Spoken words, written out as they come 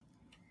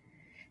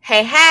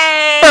Hey,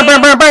 hey!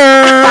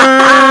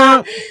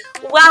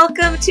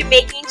 Welcome to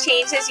Making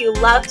Changes You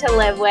Love to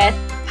Live With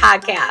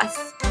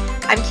podcast.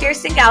 I'm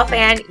Kirsten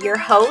Gelfand, your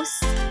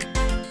host.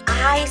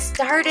 I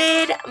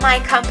started my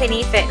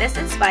company, Fitness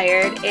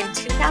Inspired, in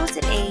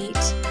 2008.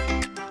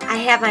 I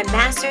have my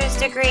master's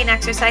degree in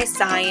exercise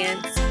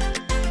science.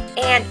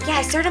 And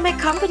I started my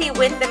company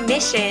with the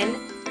mission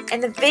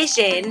and the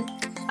vision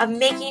of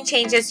making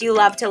changes you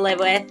love to live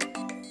with.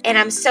 And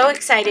I'm so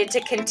excited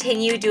to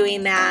continue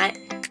doing that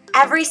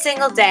every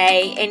single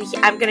day. And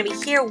I'm going to be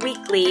here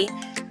weekly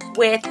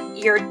with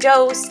your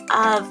dose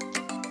of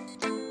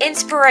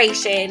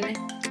inspiration,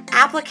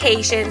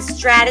 applications,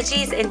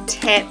 strategies, and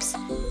tips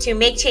to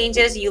make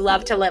changes you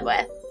love to live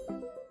with.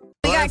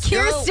 We got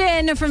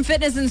Kirsten from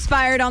Fitness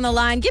Inspired on the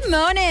line. Good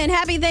morning.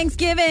 Happy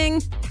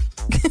Thanksgiving.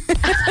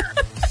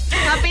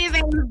 Happy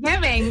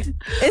Thanksgiving.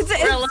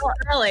 We're a little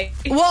early.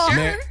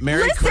 Well,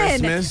 Merry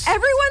Christmas.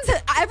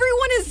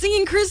 Everyone is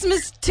singing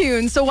Christmas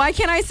tunes, so why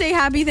can't I say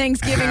Happy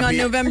Thanksgiving on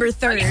November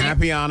 3rd?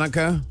 Happy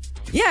Hanukkah.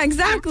 Yeah,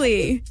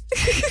 exactly.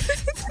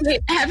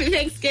 Happy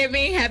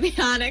Thanksgiving, Happy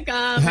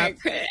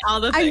Hanukkah, all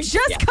the things.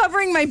 I'm just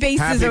covering my bases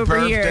Happy over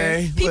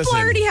birthday. here. People Listen.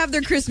 already have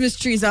their Christmas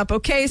trees up,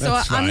 okay? So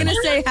That's I'm fine. going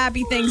to say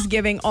Happy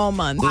Thanksgiving all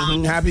month.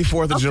 Happy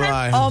 4th of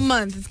July. All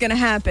month. It's going to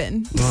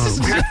happen.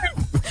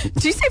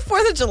 Did you say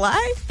 4th of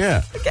July?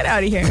 Yeah. Get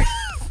out of here.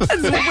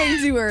 That's way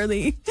too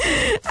early.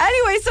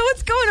 Anyway, so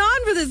what's going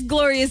on for this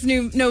glorious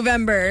new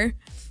November?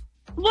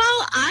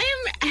 Well, I'm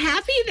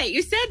happy that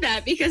you said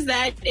that because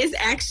that is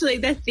actually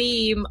the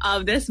theme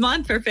of this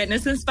month for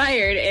Fitness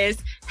Inspired is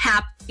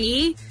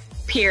happy,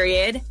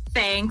 period,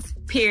 thanks,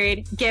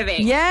 period,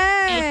 giving.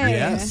 Yeah.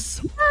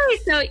 Yes.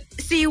 So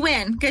you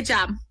win. Good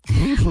job.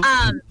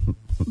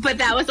 But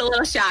that was a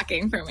little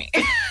shocking for me.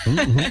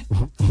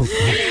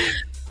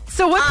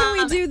 So what can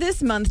we do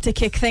this month to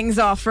kick things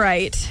off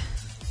right?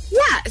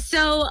 Yeah,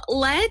 so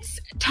let's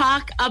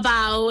talk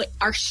about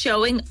our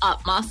showing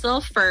up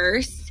muscle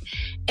first.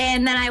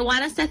 And then I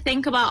want us to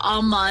think about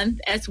all month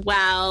as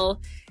well,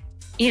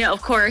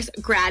 of course,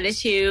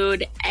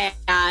 gratitude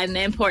and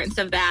the importance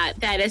of that.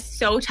 That is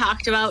so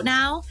talked about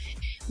now,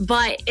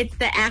 but it's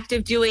the act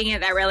of doing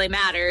it that really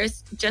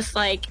matters. Just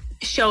like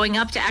showing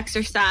up to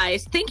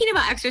exercise, thinking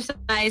about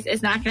exercise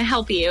is not going to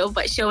help you,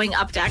 but showing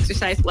up to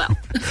exercise will.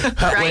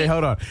 Right? Wait,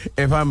 hold on.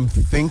 If I'm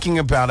thinking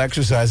about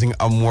exercising,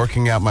 I'm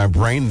working out my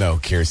brain, though,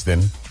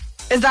 Kirsten.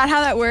 Is that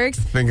how that works?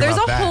 There's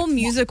a that. whole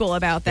musical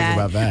about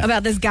that.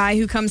 About this guy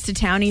who comes to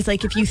town. He's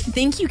like, if you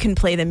think you can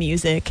play the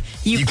music,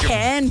 you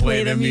can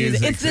play the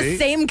music. It's the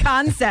same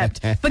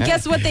concept. But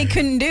guess what they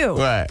couldn't do?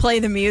 What? Play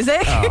the music.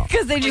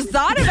 Because they just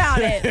thought about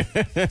it.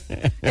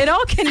 It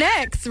all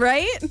connects,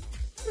 right?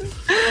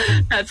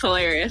 That's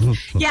hilarious.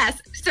 Yes.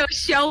 So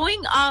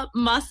showing up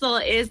muscle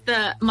is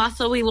the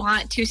muscle we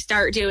want to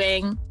start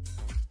doing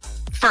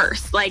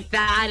first. Like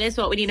that is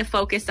what we need to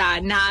focus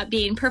on, not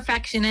being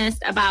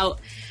perfectionist about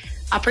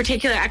a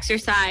particular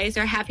exercise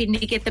or having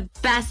to get the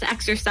best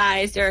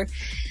exercise or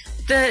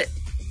the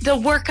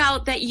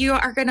workout that you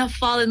are going to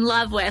fall in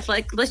love with.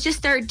 Like, let's just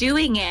start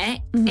doing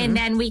it and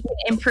then we can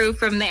improve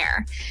from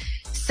there.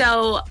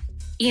 So,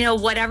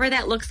 whatever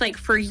that looks like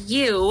for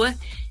you,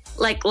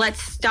 like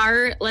let's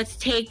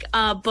take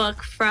a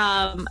book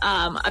from,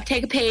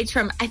 take a page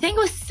from, I think it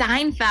was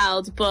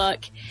Seinfeld's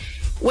book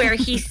where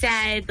he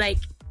said like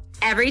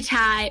every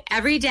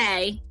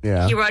day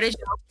he wrote a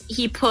joke,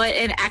 he put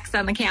an X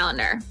on the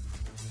calendar.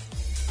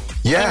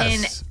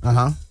 Yes.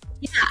 Yeah.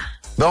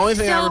 The only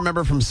thing I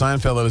remember from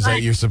Seinfeld is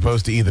that you're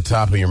supposed to eat the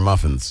top of your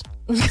muffins.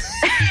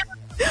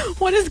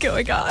 What is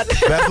going on? That's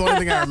the only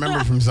thing I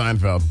remember from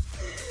Seinfeld.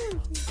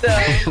 So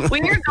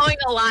we are going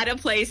a lot of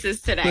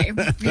places today.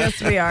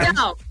 Yes, we are.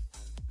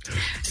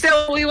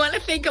 So we want to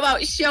think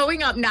about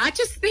showing up, not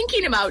just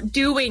thinking about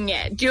doing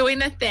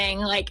the thing,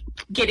 like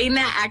getting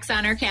that X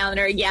on our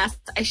calendar. Yes,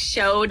 I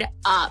showed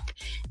up.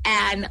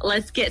 And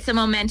let's get some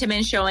momentum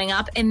in showing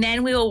up, and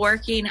then we'll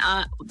work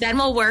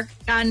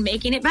on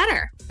making it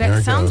better.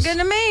 That sounds good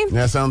to me.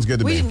 That sounds good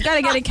to me. We've got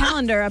to get a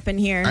calendar up in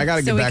here. I got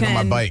to get back on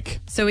my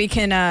bike. So we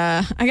can,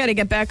 I got to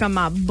get back on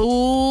my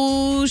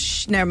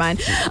never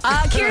mind.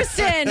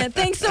 Kirsten,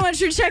 thanks so much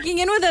for checking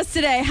in with us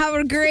today. Have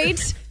a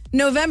great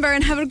November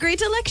and have a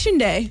great election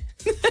day.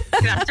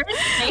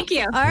 Thank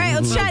you. All right,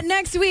 let's chat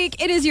next week.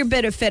 It is your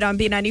Bit of Fit on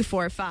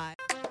B94.5.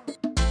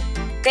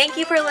 Thank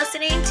you for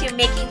listening to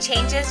Making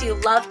Changes You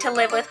Love to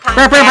Live With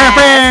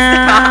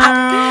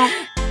podcast.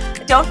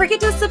 Don't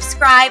forget to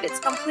subscribe. It's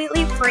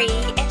completely free.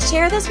 And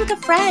share this with a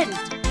friend.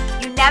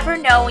 You never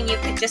know when you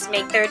could just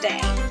make their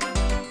day.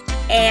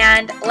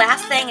 And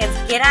last thing is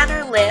get on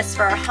our list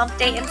for our Hump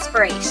Day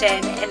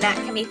inspiration. And that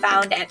can be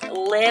found at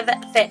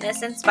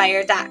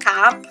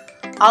livefitnessinspired.com.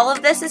 All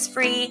of this is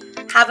free.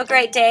 Have a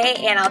great day,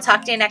 and I'll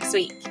talk to you next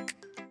week.